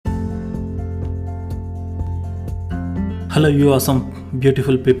Hello, you awesome,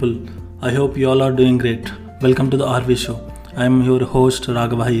 beautiful people. I hope you all are doing great. Welcome to the RV show. I am your host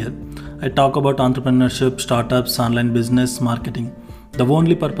Raghava here. I talk about entrepreneurship, startups, online business, marketing. The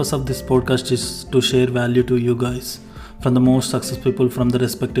only purpose of this podcast is to share value to you guys from the most successful people from the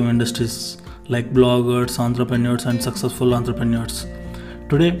respective industries like bloggers, entrepreneurs, and successful entrepreneurs.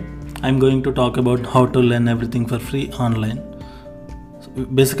 Today, I am going to talk about how to learn everything for free online.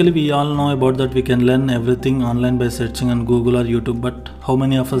 Basically, we all know about that we can learn everything online by searching on Google or YouTube, but how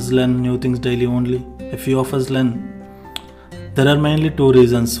many of us learn new things daily? Only a few of us learn. There are mainly two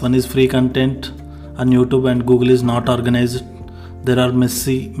reasons. One is free content on YouTube and Google is not organized. There are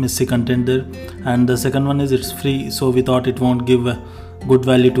messy content there. And the second one is it's free, so we thought it won't give a good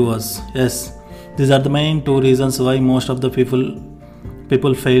value to us. Yes, these are the main two reasons why most of the people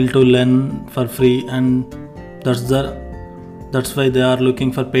fail to learn for free, and that's why they are looking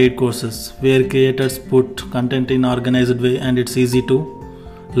for paid courses where creators put content in organized way and it's easy to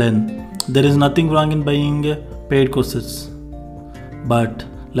learn. There is nothing wrong in buying paid courses, but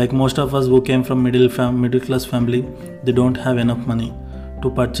like most of us who came from middle class family, they don't have enough money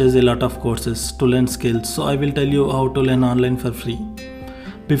to purchase a lot of courses to learn skills. So I will tell you how to learn online for free.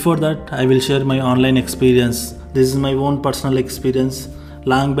 Before that, I will share my online experience. This is my own personal experience.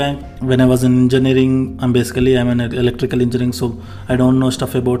 Long back when I was in engineering, I'm an electrical engineering, so I don't know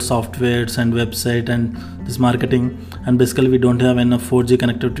stuff about softwares and website and this marketing, and basically we don't have enough 4G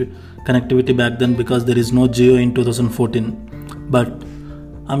connectivity back then because there is no Geo in 2014. But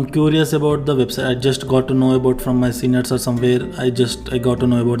I'm curious about the website. I just got to know about from my seniors or somewhere. I got to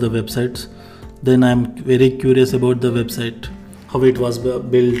know about the websites. Then I'm very curious about the website, how it was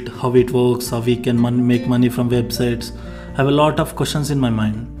built, how it works, how we can make money from websites. I have a lot of questions in my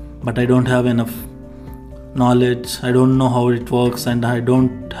mind, but I don't have enough knowledge. I don't know how it works, and I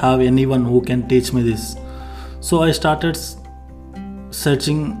don't have anyone who can teach me this. So I started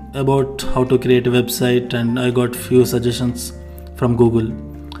searching about how to create a website, and I got few suggestions from Google.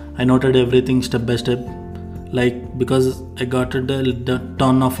 I noted everything step by step, like because I got a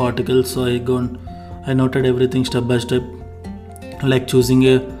ton of articles, so I noted everything step by step, like choosing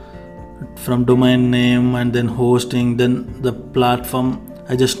from domain name and then hosting, then the platform.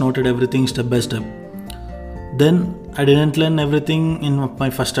 I just noted everything step by step. Then I didn't learn everything in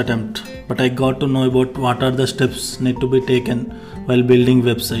my first attempt, but I got to know about what are the steps need to be taken while building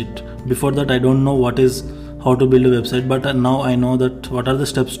website. Before that, I don't know how to build a website, but now I know that what are the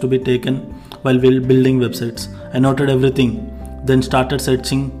steps to be taken while building websites. I noted everything, then started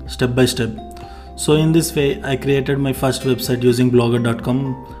searching step by step. So in this way, I created my first website using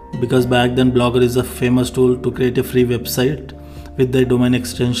blogger.com, because back then Blogger is a famous tool to create a free website with the domain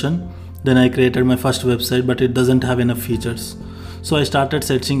extension. Then I created my first website, but it doesn't have enough features. So I started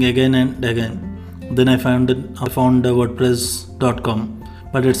searching again and again. Then I found WordPress.com,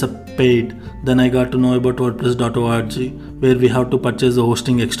 but it's a paid. Then I got to know about WordPress.org, where we have to purchase the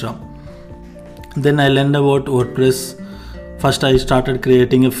hosting extra. Then I learned about WordPress. First, I started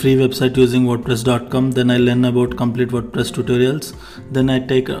creating a free website using WordPress.com. Then I learned about complete WordPress tutorials. Then I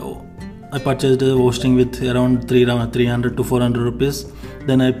purchased the hosting with around 300 to 400 rupees.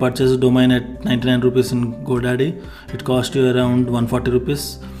 Then I purchased a domain at 99 rupees in GoDaddy. It cost you around 140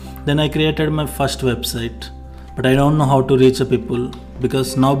 rupees. Then I created my first website, but I don't know how to reach the people,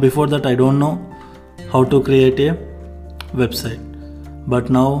 because now before that I don't know how to create a website.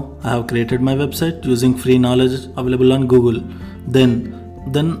 But now I have created my website using free knowledge available on Google. Then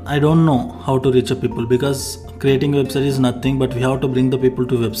I don't know how to reach a people, because creating a website is nothing, but we have to bring the people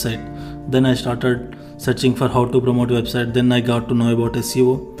to website. Then I started searching for how to promote website. Then I got to know about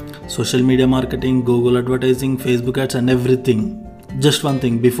SEO, social media marketing, Google advertising, Facebook ads, and everything. Just one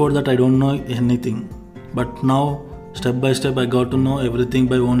thing, before that I don't know anything, but now step by step I got to know everything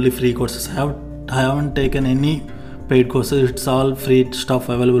by only free courses. I haven't taken any paid courses. It's all free stuff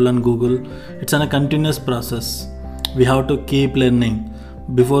available on Google. It's a continuous process. We have to keep learning.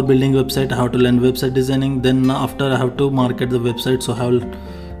 Before building website, I have to learn website designing. Then after, I have to market the website, so I have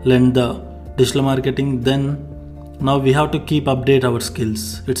learned the digital marketing. Then now we have to keep update our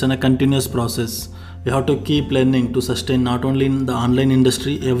skills. It's a continuous process. We have to keep learning to sustain, not only in the online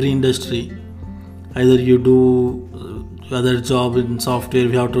industry, every industry. Either you do other job in software,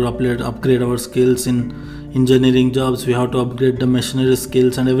 we have to upgrade our skills. In engineering jobs, we have to upgrade the machinery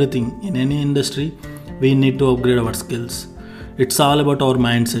skills, and everything. In any industry, we need to upgrade our skills. It's all about our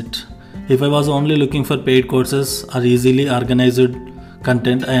mindset. If I was only looking for paid courses or easily organized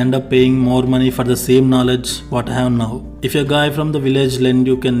content, I end up paying more money for the same knowledge what I have now. If you're a guy from the village, then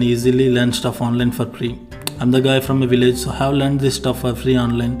you can easily learn stuff online for free. I'm the guy from a village, so I have learned this stuff for free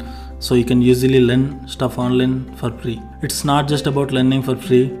online. So you can easily learn stuff online for free. It's not just about learning for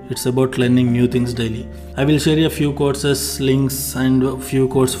free, it's about learning new things daily. I will share a few courses, links, and a few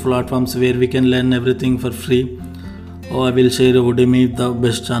course platforms where we can learn everything for free. Oh, I will share Udemy, the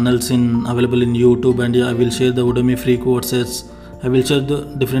best channels available in YouTube, and I will share the Udemy free courses. I will share the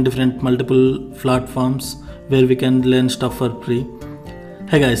different multiple platforms where we can learn stuff for free.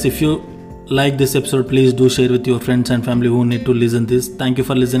 Hey guys, if you like this episode, please do share with your friends and family who need to listen this. Thank you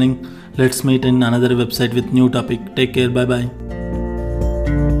for listening. Let's meet in another website with new topic. Take care. Bye bye.